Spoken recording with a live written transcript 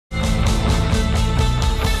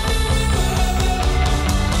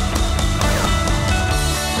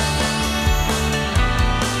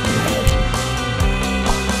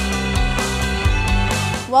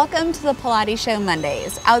Welcome to the Pilates Show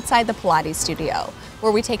Mondays, outside the Pilates studio,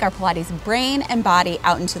 where we take our Pilates brain and body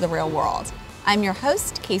out into the real world. I'm your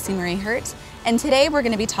host, Casey Marie Hurt, and today we're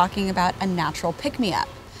going to be talking about a natural pick-me-up.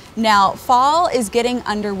 Now, fall is getting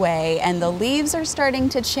underway and the leaves are starting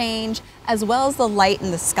to change, as well as the light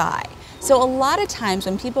in the sky. So a lot of times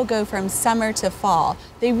when people go from summer to fall,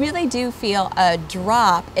 they really do feel a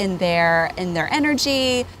drop in their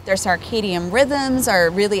energy. Their circadian rhythms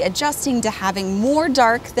are really adjusting to having more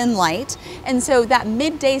dark than light. And so that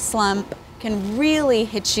midday slump can really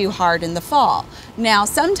hit you hard in the fall. Now,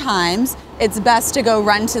 sometimes it's best to go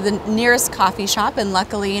run to the nearest coffee shop, and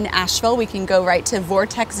luckily in Asheville, we can go right to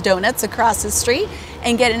Vortex Donuts across the street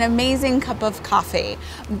and get an amazing cup of coffee.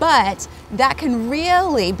 But that can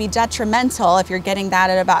really be detrimental if you're getting that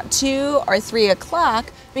at about 2 or 3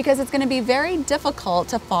 o'clock, because it's going to be very difficult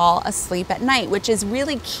to fall asleep at night, which is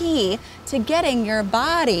really key to getting your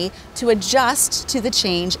body to adjust to the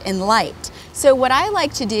change in light. So what I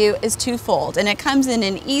like to do is twofold, and it comes in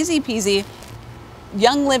an easy peasy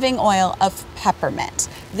Young Living oil of peppermint.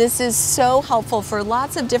 This is so helpful for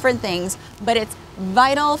lots of different things, but it's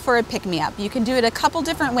vital for a pick-me-up. You can do it a couple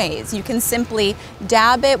different ways. You can simply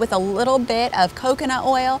dab it with a little bit of coconut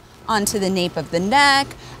oil onto the nape of the neck,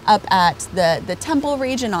 up at the temple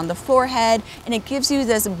region on the forehead, and it gives you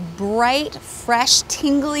this bright, fresh,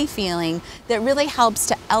 tingly feeling that really helps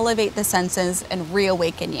to elevate the senses and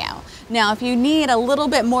reawaken you. Now, if you need a little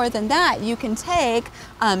bit more than that, you can take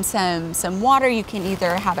some water. You can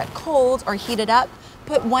either have it cold or heat it up,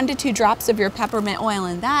 put 1 to 2 drops of your peppermint oil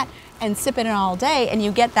in that, and sip it in all day, and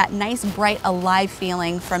you get that nice, bright, alive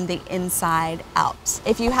feeling from the inside out.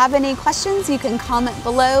 If you have any questions, you can comment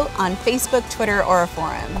below on Facebook, Twitter, or a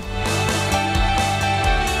forum.